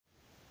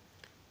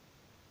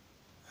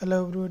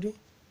Hello everybody,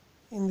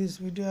 in this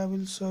video I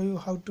will show you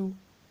how to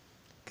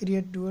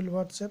create dual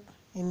WhatsApp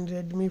in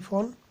Redmi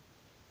phone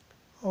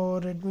or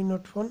Redmi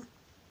Note phone.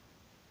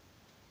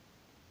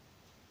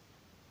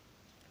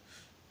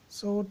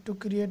 So to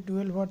create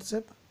dual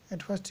WhatsApp,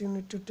 at first you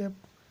need to tap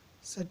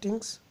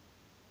settings,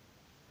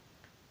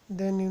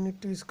 then you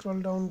need to scroll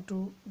down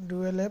to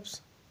dual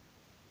apps.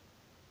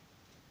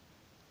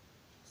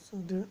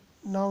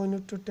 Now you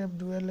need to tap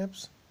dual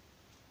apps.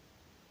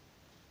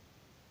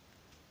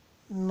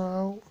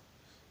 Now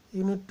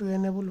you need to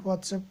enable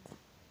WhatsApp.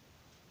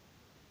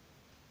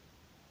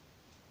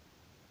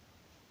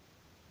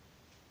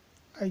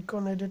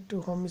 Icon added to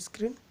home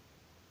screen.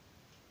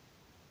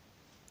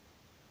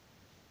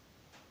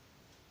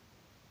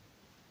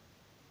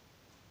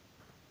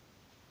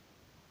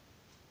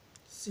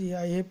 See,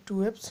 I have two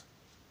apps,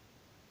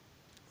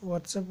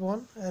 WhatsApp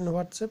 1 and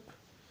WhatsApp.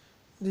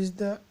 This is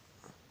the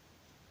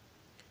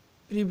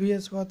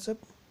previous WhatsApp.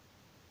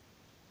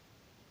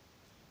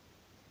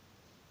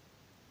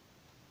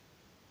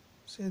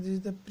 So this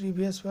is the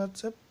previous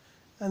WhatsApp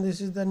and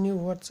this is the new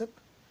WhatsApp.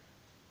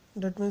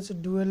 That means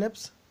dual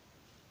apps.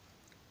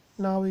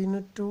 Now you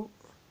need to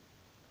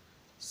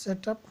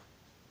set up.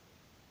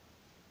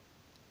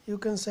 You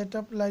can set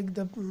up like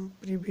the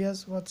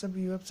previous WhatsApp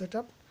you have set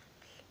up.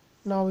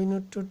 Now you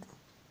need to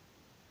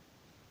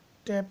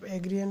tap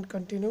agree and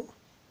continue.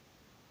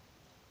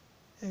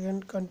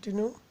 Again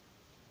continue.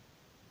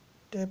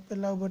 Tap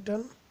allow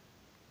button.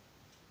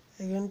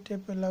 Again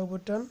tap allow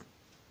button.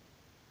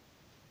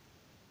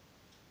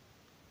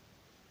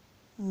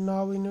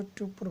 Now you need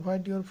to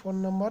provide your phone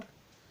number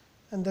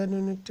and then you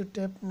need to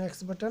tap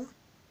next button.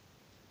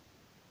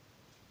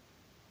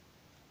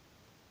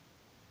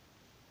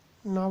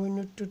 Now we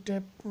need to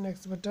tap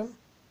next button.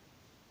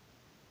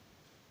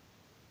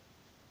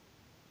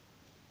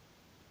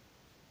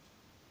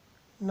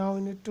 Now we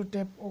need to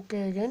tap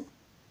OK again.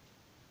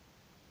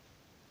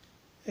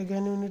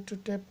 Again you need to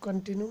tap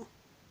continue.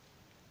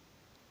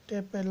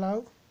 Tap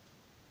allow.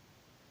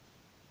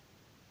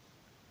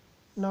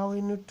 Now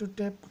we need to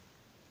tap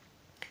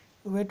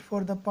wait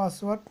for the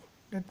password.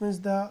 That means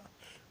the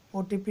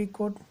OTP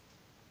code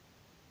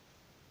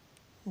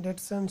that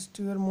sends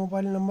to your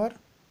mobile number.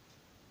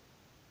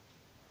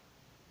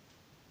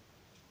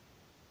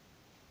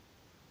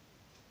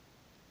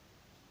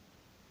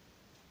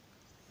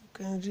 You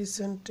can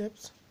resend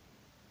taps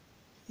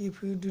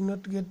if you do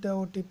not get the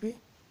OTP.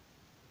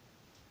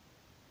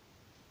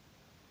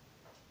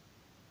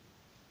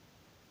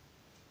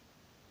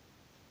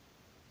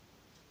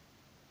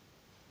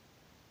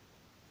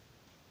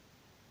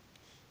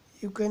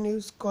 You can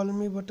use call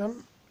me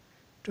button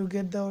to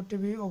get the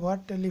OTP over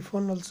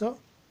telephone also.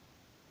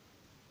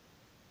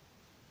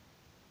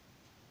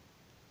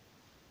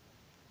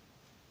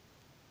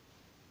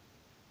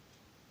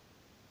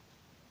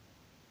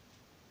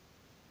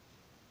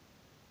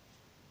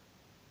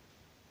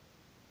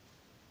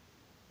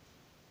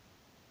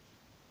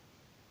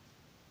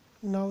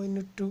 Now we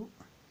need to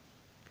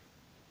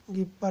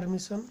give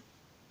permission.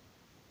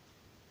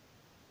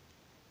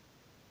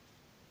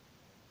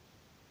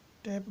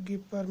 Tap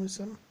give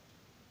permission.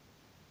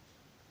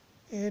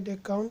 Add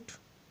account.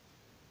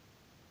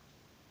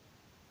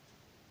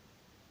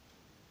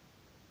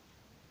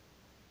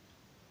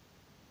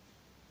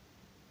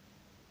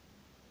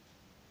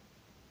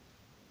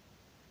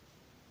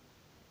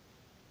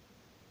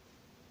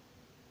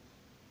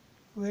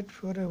 Wait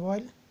for a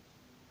while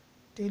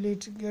till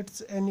it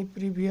gets any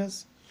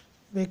previous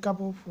backup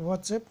of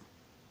WhatsApp.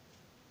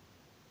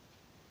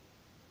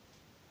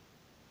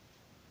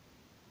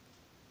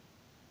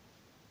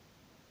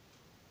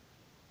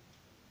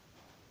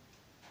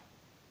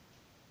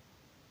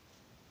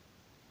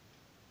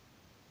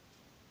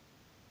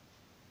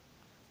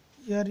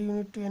 Here you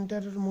need to enter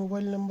your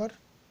mobile number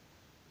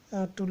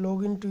to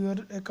log into your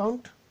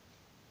account.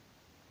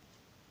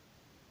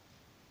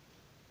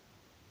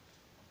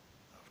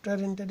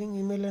 After entering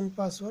email and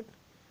password,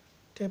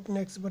 tap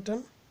next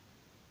button.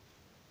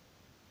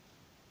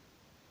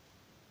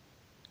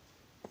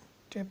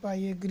 Tap I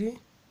agree.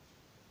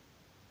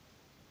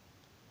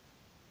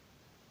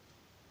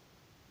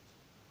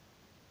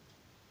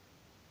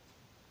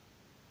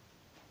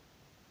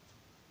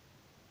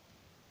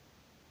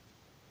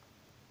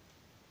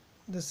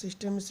 The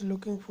system is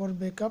looking for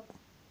backup.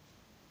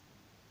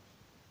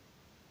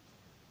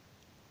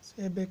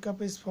 Say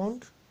backup is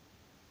found.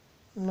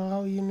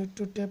 Now you need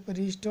to tap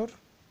restore.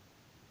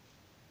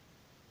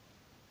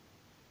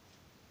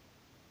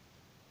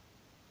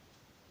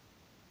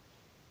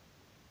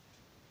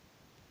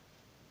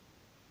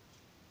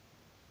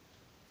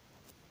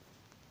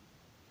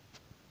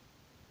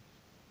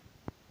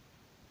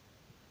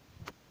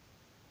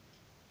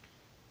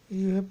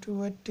 You have to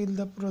wait till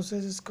the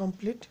process is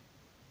complete.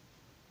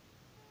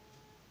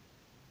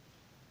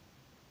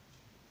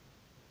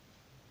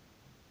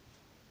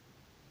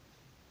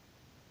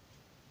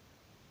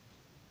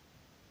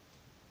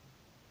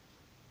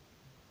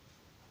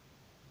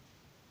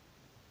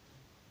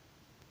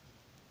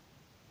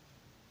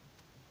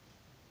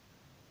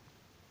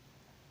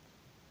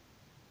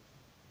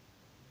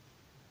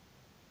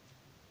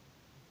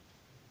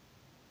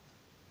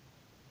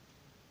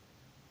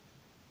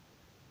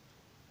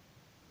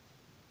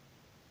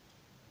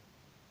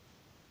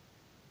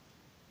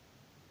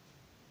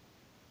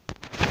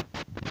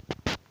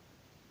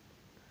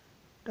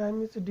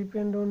 time is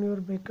depend on your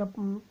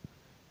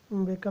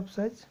backup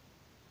size.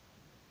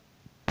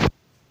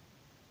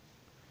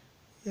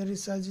 Here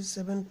is size is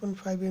 7.5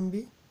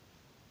 MB.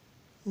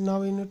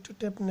 Now you need to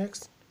tap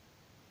next.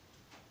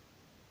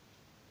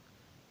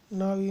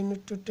 Now you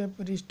need to tap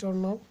restore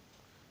now.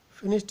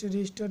 Finished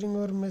restoring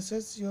your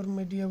message. Your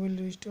media will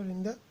restore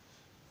in the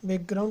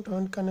background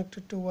when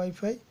connected to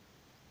Wi-Fi.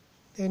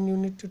 Then you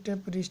need to tap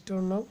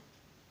restore now.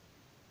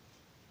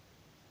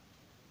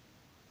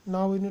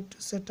 Now you need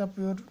to set up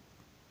your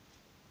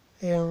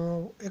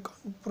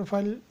account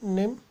profile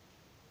name.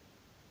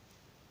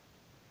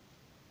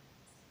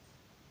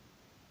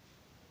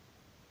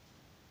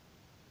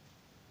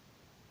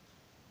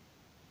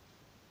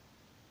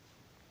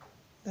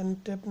 Then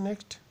tap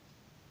next.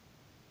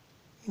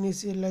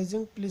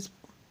 Initializing, please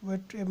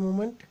wait a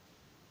moment.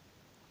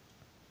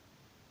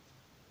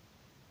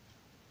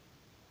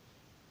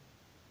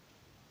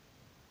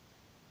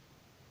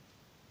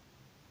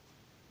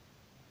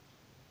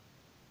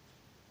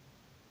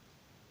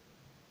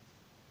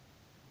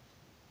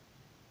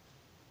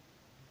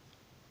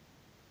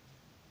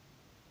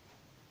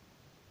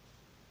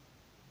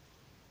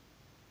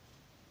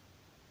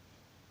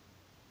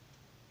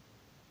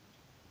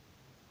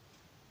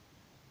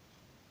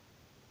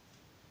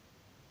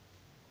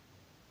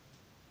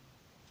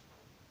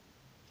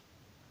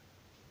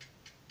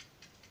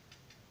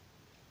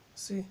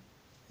 See,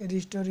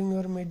 restoring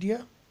your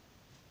media.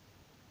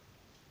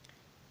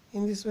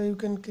 In this way you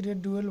can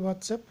create dual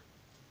WhatsApp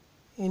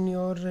in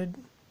your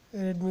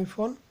Redmi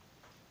phone.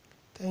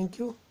 Thank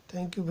you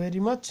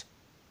very much.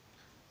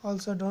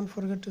 Also don't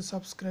forget to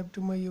subscribe to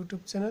my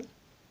YouTube channel.